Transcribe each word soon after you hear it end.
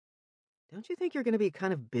Don't you think you're going to be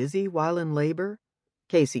kind of busy while in labor?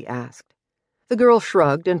 Casey asked. The girl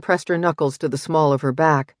shrugged and pressed her knuckles to the small of her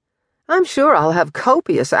back. I'm sure I'll have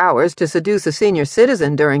copious hours to seduce a senior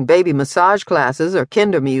citizen during baby massage classes or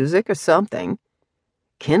kinder music or something.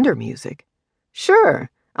 Kinder music? Sure.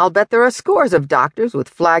 I'll bet there are scores of doctors with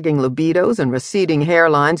flagging libidos and receding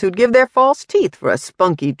hairlines who'd give their false teeth for a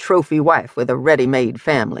spunky trophy wife with a ready-made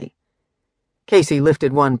family. Casey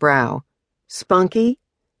lifted one brow. Spunky?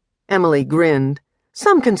 Emily grinned.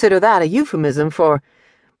 Some consider that a euphemism for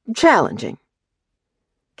challenging.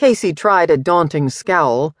 Casey tried a daunting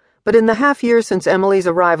scowl, but in the half-year since Emily's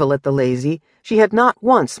arrival at the Lazy, she had not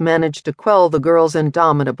once managed to quell the girl's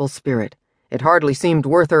indomitable spirit. It hardly seemed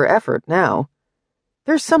worth her effort now.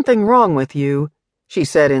 There's something wrong with you, she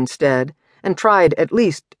said instead, and tried at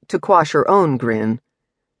least to quash her own grin.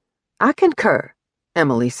 I concur,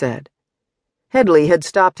 Emily said. Headley had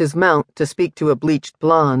stopped his mount to speak to a bleached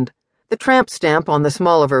blonde. The tramp stamp on the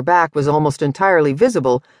small of her back was almost entirely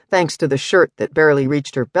visible, thanks to the shirt that barely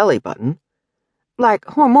reached her belly button. Like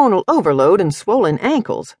hormonal overload and swollen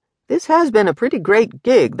ankles. This has been a pretty great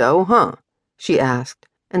gig, though, huh? She asked,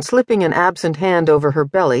 and slipping an absent hand over her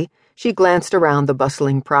belly, she glanced around the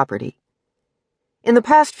bustling property. In the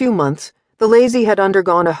past few months, the Lazy had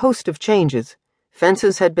undergone a host of changes.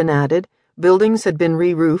 Fences had been added, buildings had been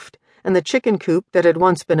re-roofed, and the chicken coop that had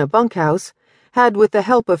once been a bunkhouse had, with the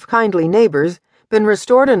help of kindly neighbors, been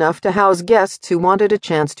restored enough to house guests who wanted a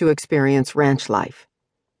chance to experience ranch life.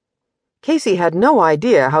 Casey had no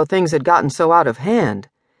idea how things had gotten so out of hand.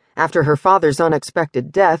 After her father's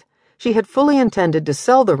unexpected death, she had fully intended to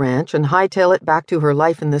sell the ranch and hightail it back to her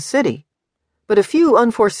life in the city. But a few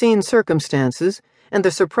unforeseen circumstances and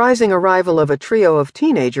the surprising arrival of a trio of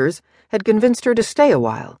teenagers had convinced her to stay a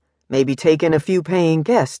while, maybe take in a few paying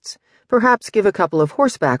guests, perhaps give a couple of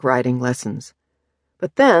horseback riding lessons.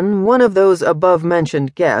 But then one of those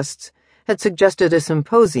above-mentioned guests had suggested a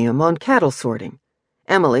symposium on cattle sorting.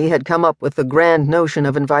 Emily had come up with the grand notion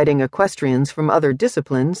of inviting equestrians from other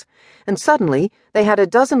disciplines, and suddenly they had a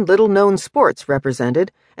dozen little-known sports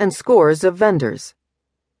represented and scores of vendors.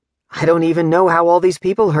 I don't even know how all these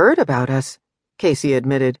people heard about us, Casey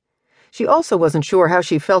admitted. She also wasn't sure how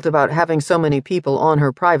she felt about having so many people on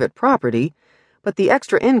her private property, but the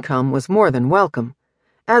extra income was more than welcome,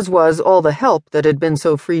 as was all the help that had been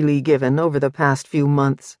so freely given over the past few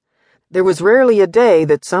months. There was rarely a day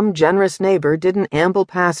that some generous neighbor didn't amble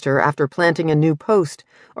past her after planting a new post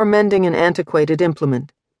or mending an antiquated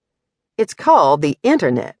implement. It's called the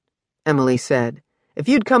Internet, Emily said. If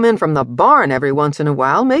you'd come in from the barn every once in a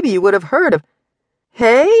while, maybe you would have heard of...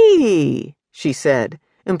 Hey, she said,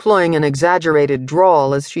 employing an exaggerated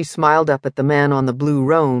drawl as she smiled up at the man on the blue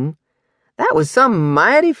roan. That was some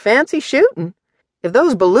mighty fancy shooting. If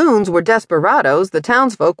those balloons were desperados, the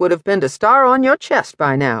townsfolk would have pinned a star on your chest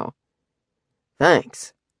by now.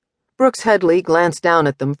 Thanks. Brooks Headley glanced down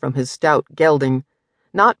at them from his stout gelding.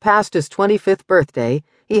 Not past his 25th birthday,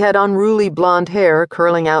 he had unruly blonde hair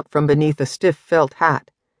curling out from beneath a stiff felt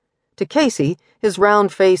hat. To Casey, his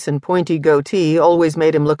round face and pointy goatee always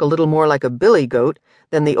made him look a little more like a billy goat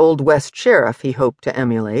than the Old West sheriff he hoped to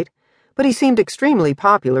emulate, but he seemed extremely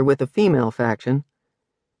popular with the female faction.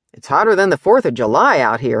 It's hotter than the 4th of July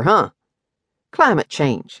out here, huh? Climate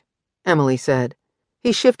change, Emily said.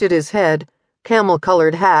 He shifted his head,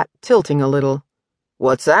 camel-colored hat tilting a little.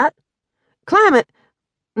 What's that? Climate...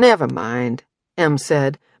 Never mind, Em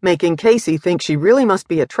said, making Casey think she really must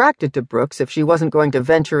be attracted to Brooks if she wasn't going to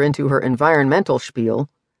venture into her environmental spiel.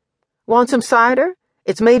 Want some cider?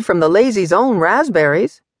 It's made from the Lazy's own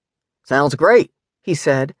raspberries. Sounds great, he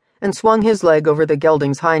said, and swung his leg over the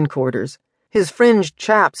gelding's hindquarters. His fringed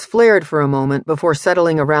chaps flared for a moment before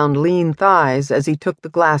settling around lean thighs as he took the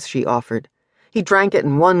glass she offered. He drank it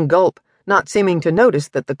in one gulp, not seeming to notice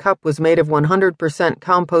that the cup was made of 100%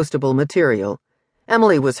 compostable material.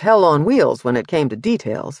 Emily was hell on wheels when it came to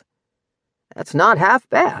details. That's not half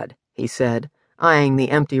bad, he said, eyeing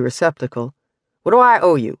the empty receptacle. What do I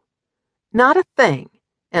owe you? Not a thing,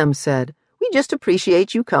 Em said. We just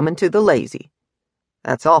appreciate you coming to the Lazy.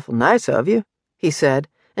 That's awful nice of you, he said,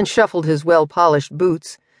 and shuffled his well-polished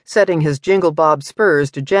boots, setting his jingle-bob spurs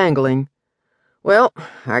to jangling. Well,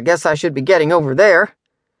 I guess I should be getting over there.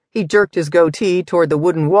 He jerked his goatee toward the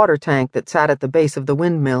wooden water tank that sat at the base of the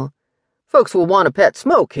windmill. Folks will want a pet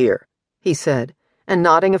smoke here, he said, and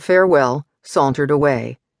nodding a farewell, sauntered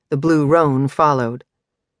away. The blue roan followed.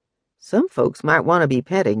 Some folks might want to be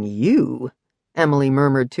petting you, Emily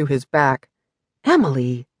murmured to his back.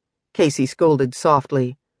 Emily, Casey scolded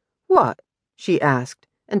softly. What? She asked,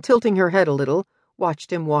 and tilting her head a little,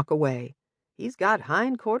 watched him walk away. He's got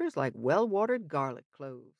hindquarters like well-watered garlic cloves.